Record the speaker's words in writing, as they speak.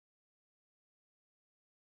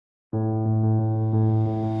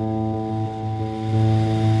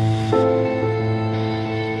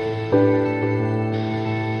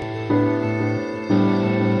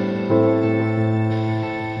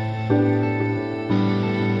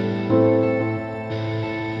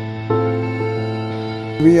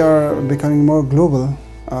We are becoming more global.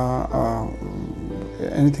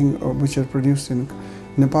 Anything which is produced in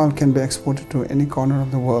Nepal can be exported to any corner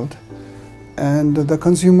of the world, and the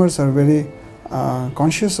consumers are very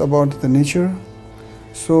conscious about the nature.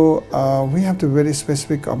 So we have to be very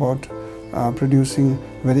specific about producing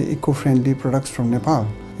very eco-friendly products from Nepal.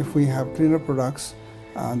 If we have cleaner products,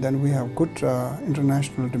 then we have good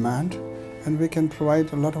international demand, and we can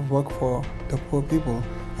provide a lot of work for the poor people,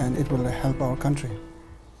 and it will help our country.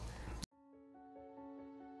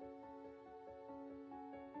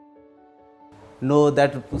 Know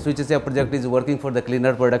that Switch Asia project is working for the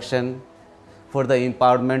cleaner production, for the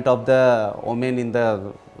empowerment of the women in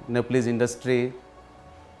the Nepalese industry,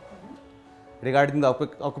 regarding the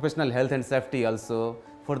occupational health and safety also,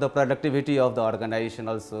 for the productivity of the organization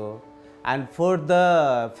also, and for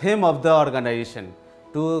the fame of the organization,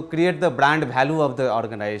 to create the brand value of the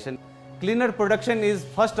organization. Cleaner production is,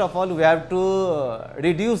 first of all, we have to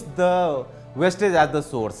reduce the wastage at the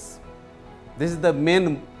source. This is the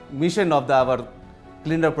main mission of our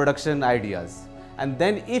cleaner production ideas. And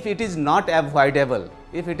then if it is not avoidable,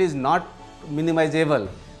 if it is not minimizable,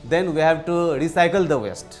 then we have to recycle the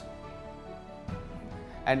waste.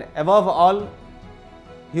 And above all,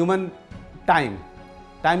 human time.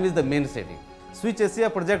 Time is the main saving. Switch Asia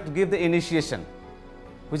project gives the initiation,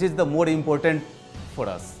 which is the more important for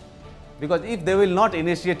us. Because if they will not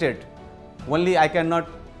initiate it, only I cannot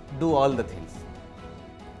do all the things.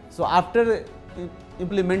 So after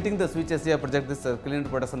implementing the Switch Asia project, this cleaner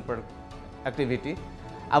production activity,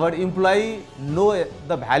 our employee know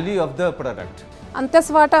the value of the product. अनि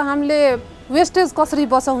त्यसबाट हामीले wastage कसरी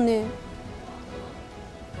बचाउने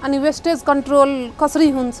अनि wastage control कसरी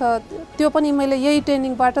हुन्छ त्यो पनि मैले यही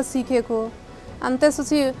ट्रेनिङबाट सिकेको। अनि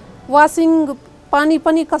त्यसपछि वाशिङ पानी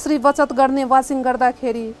पनि कसरी बचत गर्ने, वाशिङ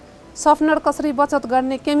गर्दाखेरि सफ्टनर कसरी बचत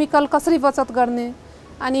गर्ने, केमिकल कसरी बचत गर्ने,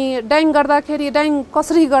 अनि डाइङ गर्दाखेरि डाइङ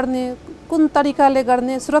कसरी गर्ने, कुन तरिकाले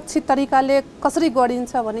गर्ने, सुरक्षित तरिकाले कसरी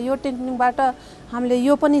गरिन्छ भने यो ट्रेनिङबाट हामीले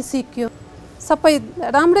यो पनि सिक्यो। सबै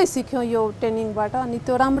राम्रै सिक्यो यो ट्रेनिङबाट, अनि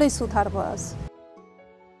त्यो राम्रै सुधार भयो।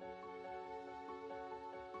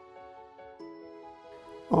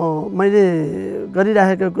 मैले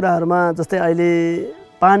गरिरहेका कुराहरुमा जस्तै अहिले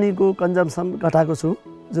पानीको कन्जम्सन घटाएको छु।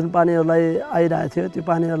 जुन पानीहरुलाई आइरहेको थियो त्यो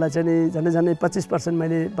पानीहरुलाई चाहिँ झन्डै 25%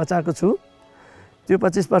 मैले बचाएको छु। त्यो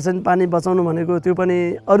 25% पानी बचाउनु भनेको त्यो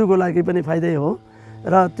पनि अरूको लागि पनि फाइदै हो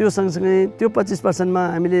र त्यो सँगसँगै त्यो 25% मा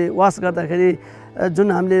हामीले वाश गर्दाखेरि जुन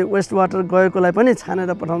हामीले वेस्ट वाटर गएकोलाई पनि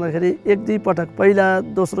छानेर पठाउँदाखेरि एक दुई पटक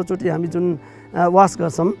पहिला दोस्रो चोटी हामी जुन वाश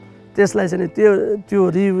गर्छौं त्यसलाई चाहिँ त्यो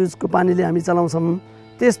रियुजको पानीले हामी चलाउँछौं।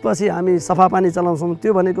 त्यसपछि हामी सफा पानी चलाउँछौं।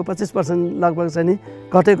 त्यो भनेको 25% लगभग चाहिँ नि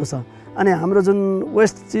घटेको छ। अनि हाम्रो जुन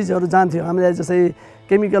वेस्ट चीजहरु जान्थ्यो हामीले जस्तै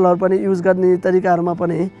केमिकलहरु पनि युज गर्ने तरिकाहरुमा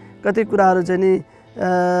पनि कति कुराहरु चाहिँ नि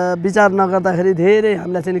विचार नगर्दाखेरि धेरै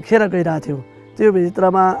हामीलाई चाहिँ खेर गइरहेको थियो। त्यो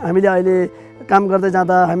भित्रमा हामीले अहिले काम गर्दै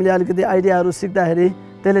जाँदा हामीले अलिकति आइडियाहरु सिक्दाखेरि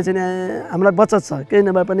त्यसले चाहिँ हामीलाई बचत छ। केही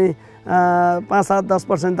नभए पनि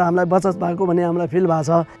 5-7-10% त हामीलाई बचत भएको भन्ने हामीलाई फिल भएको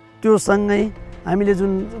छ। त्यो सँगै हामीले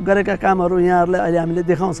जुन गरेका कामहरु यहाँहरुलाई अहिले हामीले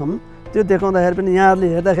देखाउँछौं। त्यो देखाउँदाखेरि पनि यहाँहरुले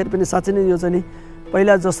हेर्दाखेरि पनि साच्चै नै यो चाहिँ नि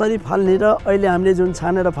पहिला जसरी फाल्ने र अहिले हामीले जुन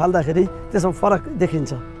छानेर फाल्दाखेरि त्यसमा फरक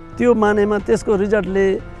देखिन्छ। त्यो मानेमा त्यसको रिजल्टले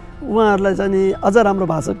उहाँहरुलाई चाहिँ नि अझ राम्रो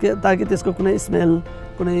भएको छ ताकि त्यसको कुनै स्मेल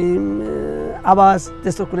कुनै आवाज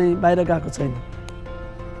त्यस्तो कुनै बाहिर गएको छैन।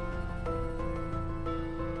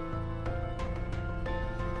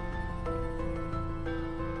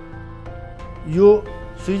 यो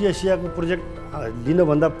स्विच एसियाको प्रोजेक्ट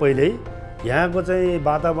लिनभन्दा पहिल्यै यहाँको चाहिँ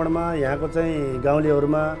वातावरणमा यहाँको चाहिँ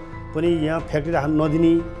गाउँलेहरुमा पनि यहाँ फ्याक्ट्री राख्न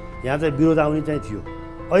नदिने यहाँ चाहिँ विरोध आउने चाहिँ थियो।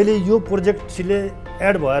 अहिले यो प्रोजेक्टले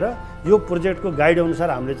एड भएर यो प्रोजेक्टको गाइड अनुसार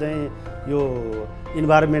हामीले चाहिँ यो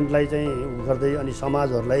इन्भाइरोमेन्टलाई चाहिँ गर्दै अनि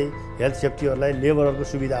समाजहरुलाई हेल्थ सेफ्टीहरुलाई लेबरहरुको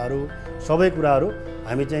सुविधाहरु सबै कुराहरु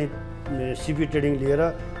हामी चाहिँ सिपी ट्रेडिङ लिएर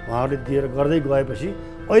उहाँहरुले दिएर गर्दै गएपछि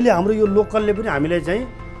अहिले हाम्रो यो लोकलले पनि हामीलाई चाहिँ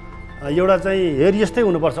एउटा चाहिँ हेर यस्तै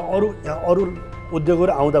हुनुपर्छ। अरु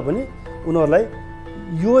उद्योगहरु आउँदा पनि उनीहरुलाई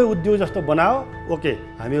यो उद्योग जस्तो बनाओ, ओके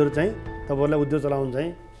हामीहरु चाहिँ तपाईहरुलाई उद्योग चलाउन चाहिँ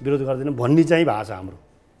विरोध गर्दैन भन्ने चाहिँ भएको छ हाम्रो।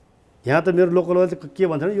 यहाँ त मेरो लोकलले के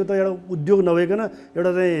भन्छ भने यो त एउटा उद्योग नभइकन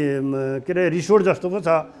एउटा चाहिँ के रे रिसोर्ट जस्तो पो छ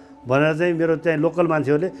भनेर चाहिँ मेरो चाहिँ लोकल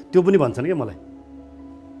मान्छेहरुले त्यो पनि भन्छन् के मलाई।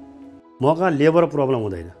 मका लेबर प्रब्लम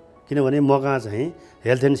हुँदैन किनभने मका चाहिँ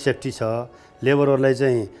हेल्थ एन्ड सेफ्टी छ, लेबरहरुलाई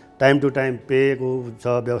चाहिँ टाइम टु टाइम पेको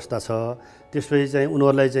छ व्यवस्था छ। त्यसपछि चाहिँ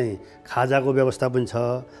उनीहरुलाई चाहिँ खाजाको व्यवस्था पनि छ।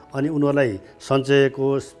 अनि उनीहरुलाई सञ्चय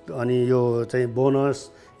कोष अनि यो चाहिँ बोनस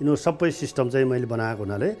यिनीहरू सबै सिस्टम चाहिँ मैले बनाएको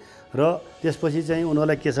हुनाले र त्यसपछि चाहिँ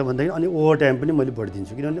उनीहरूलाई के छ भन्दाखेरि अनि ओभरटाइम पनि मैले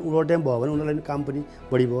बढिदिन्छु किनभने ओभरटाइम भयो भने उनीहरूलाई पनि काम पनि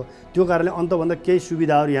बढी भयो त्यो कारणले अन्तभन्दा केही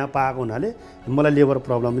सुविधाहरू यहाँ पाएको हुनाले मलाई लेबर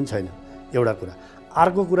प्रब्लम पनि छैन एउटा कुरा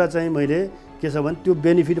अर्को कुरा चाहिँ मैले के छ भने त्यो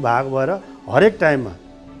बेनिफिट भएको भएर हरेक टाइममा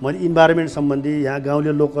मैले इन्भाइरोमेन्ट सम्बन्धी यहाँ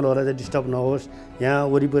गाउँले लोकलहरूलाई चाहिँ डिस्टर्ब नहोस् यहाँ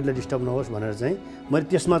वरिपरिलाई डिस्टर्ब नहोस् भनेर चाहिँ मैले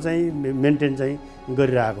त्यसमा चाहिँ मेन्टेन चाहिँ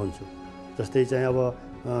गरिरहेको हुन्छु जस्तै चाहिँ अब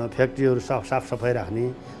फ्याक्ट्रीहरू साफसफाइ राख्ने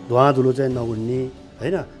धुवाधुलो चाहिँ नउड्ने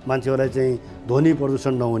हैन मान्छेहरूलाई चाहिँ ध्वनि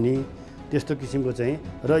प्रदूषण नहुने त्यस्तो किसिमको चाहिँ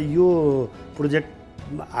र यो प्रोजेक्ट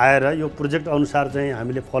आएर यो प्रोजेक्ट अनुसार चाहिँ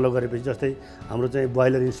हामीले फलो गरेपछि जस्तै हाम्रो चाहिँ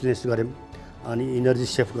बोइलर इन्सुलेन्स गऱ्यौँ अनि इनर्जी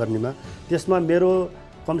सेभ गर्नेमा त्यसमा मेरो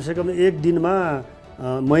कमसेकम एक दिनमा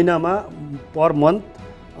महिनामा पर मन्थ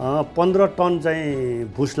 15 टन चाहिँ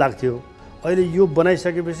भुस लाग्थ्यो अहिले यो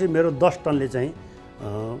बनाइसकेपछि मेरो 10 टनले चाहिँ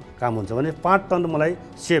काम हुन्छ भने 5 टन मलाई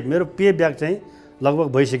सेभ मेरो पे ब्याक चाहिँ लगभग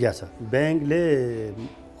भइसकेको छ ब्याङ्कले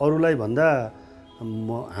अरूलाई भन्दा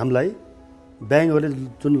हामीलाई ब्याङ्कहरूले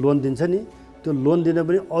जुन लोन दिन्छ नि त्यो लोन दिन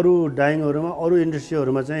पनि अरू डाइङहरूमा अरू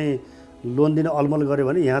इन्डस्ट्रीहरूमा चाहिँ लोन दिन अलमल गऱ्यो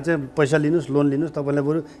भने यहाँ चाहिँ पैसा लिनुहोस् लोन लिनुहोस् तपाईँलाई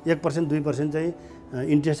बरु 1% 2% चाहिँ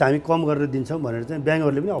इन्ट्रेस्ट हामी कम गरेर दिन्छौँ भनेर चाहिँ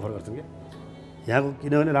ब्याङ्कहरूले पनि अफर गर्छौँ क्या यहाँको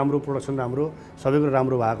किनभने राम्रो प्रोडक्सन राम्रो सबै कुरो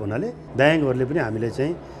राम्रो भएको हुनाले ब्याङ्कहरूले पनि हामीले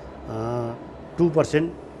चाहिँ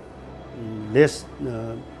 2% लेस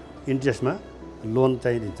इन्ट्रेस्टमा लोन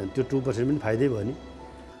चाहिँ दिन्छन् त्यो 2% पनि फाइदै भयो नि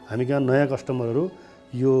हामी कहाँ नयाँ कस्टमरहरू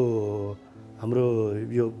यो हाम्रो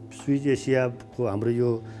यो स्विच एसियाको हाम्रो यो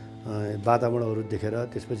वातावरणहरू देखेर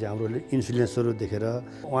त्यसपछि हाम्रो इन्सुरेन्सहरू देखेर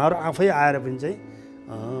उहाँहरू आफै आएर पनि चाहिँ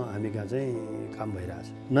हामी कहाँ चाहिँ काम भइरहेछ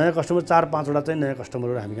नयाँ कस्टमर 4-5 वटा चाहिँ नयाँ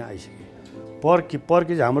कस्टमरहरू हामी कहाँ आइसक्यो पर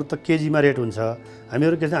केजी हाम्रो त केजीमा रेट हुन्छ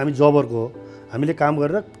हामीहरू के छ हामी जबरको हो हामीले काम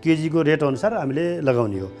गरेर केजीको रेट अनुसार हामीले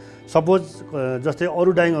लगाउने हो सपोज जस्तै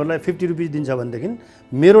अरू डाइङहरूलाई 50 रुपिस दिन्छ भनेदेखि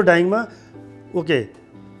मेरो डाइङमा ओके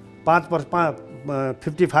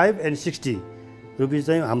 55 एन्ड 60 रुपिस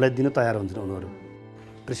चाहिँ हामीलाई दिन तयार हुन्छन् उनीहरू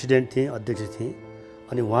प्रेसिडेन्ट थिएँ अध्यक्ष थिएँ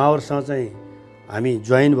अनि उहाँहरूसँग चाहिँ हामी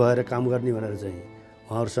जोइन भएर काम गर्ने भनेर चाहिँ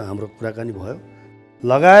उहाँहरूसँग हाम्रो कुराकानी भयो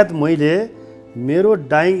लगायत मैले मेरो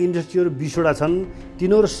डाइङ इन्डस्ट्रीहरू 20 वटा छन्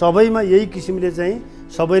तिनीहरू सबैमा यही किसिमले चाहिँ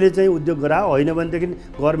सबैले चाहिँ उद्योग गरा होइन भनेदेखि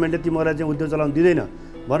गभर्मेन्टले तिमीहरूलाई चाहिँ उद्योग चलाउन दिँदैन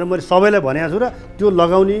भनेर मैले सबैलाई भनेको छु र त्यो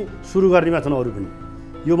लगाउने सुरु गर्नेमा छन् अरू पनि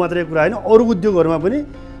यो मात्रै कुरा होइन अरू उद्योगहरूमा पनि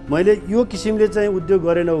मैले यो किसिमले चाहिँ उद्योग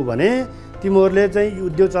गरेनौ भने तिमीहरूले चाहिँ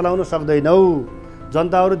उद्योग चलाउन सक्दैनौ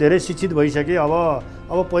जनताहरू धेरै शिक्षित भइसके अब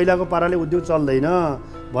पहिलाको पाराले उद्योग चल्दैन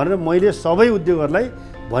भनेर मैले सबै उद्योगहरूलाई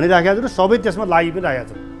भनिराखेको छु र सबै त्यसमा लागि पनि राखेको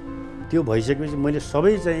छु त्यो भइसकेपछि मैले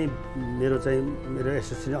सबै चाहिँ मेरो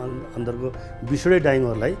एसोसिएसन अन्दरको 20 वटा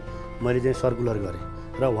डाइङहरूलाई मैले चाहिँ सर्कुलर गरेँ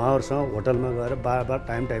र उहाँहरूसँग होटलमा गएर बार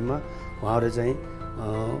टाइममा उहाँहरूले चाहिँ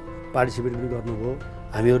पार्टिसिपेट पनि गर्नुभयो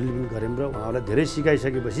हामीहरूले पनि गऱ्यौँ र उहाँहरूलाई धेरै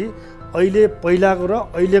सिकाइसकेपछि अहिले पहिलाको र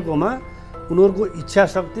अहिलेकोमा उनीहरूको इच्छा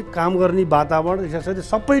शक्ति काम गर्ने वातावरण इच्छा शक्ति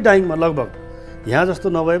सबै डाइङमा लगभग यहाँ जस्तो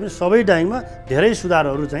नभए पनि सबै डाइङमा धेरै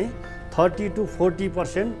सुधारहरू चाहिँ 30 to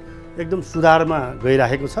 40% एकदम सुधारमा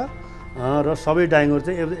गइरहेको छ र सबै डाइङहरू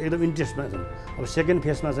चाहिँ एकदम इन्ट्रेस्टमा छन् अब सेकेन्ड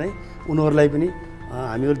फेजमा चाहिँ उनीहरूलाई पनि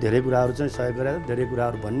हामीहरू धेरै कुराहरू चाहिँ सहयोग गरेर धेरै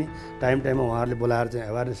कुराहरू भन्ने टाइममा उहाँहरूले बोलाएर चाहिँ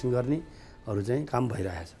एवारनेस गर्नेहरू चाहिँ काम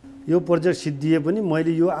भइरहेछ यो प्रोजेक्ट सिद्धिए पनि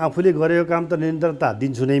मैले यो आफूले गरेको काम त निरन्तरता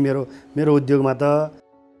दिन्छु नै मेरो उद्योगमा त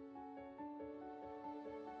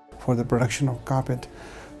for the production of carpet.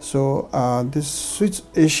 So this Switch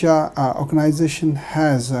Asia organization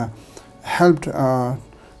has helped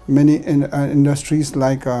many industries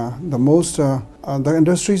like the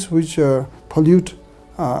industries which pollute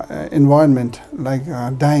environment like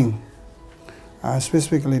dyeing,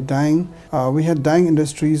 specifically dyeing. We had dyeing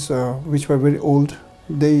industries which were very old.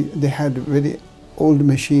 They had very old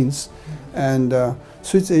machines, and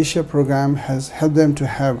Switch Asia program has helped them to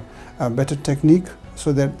have a better technique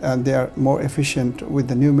so that they are more efficient with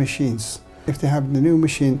the new machines. If they have the new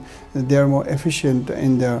machine, they are more efficient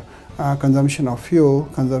in their consumption of fuel,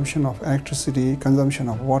 consumption of electricity, consumption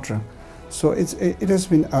of water. So it has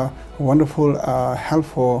been a wonderful help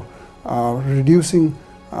for reducing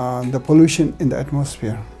the pollution in the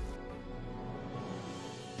atmosphere.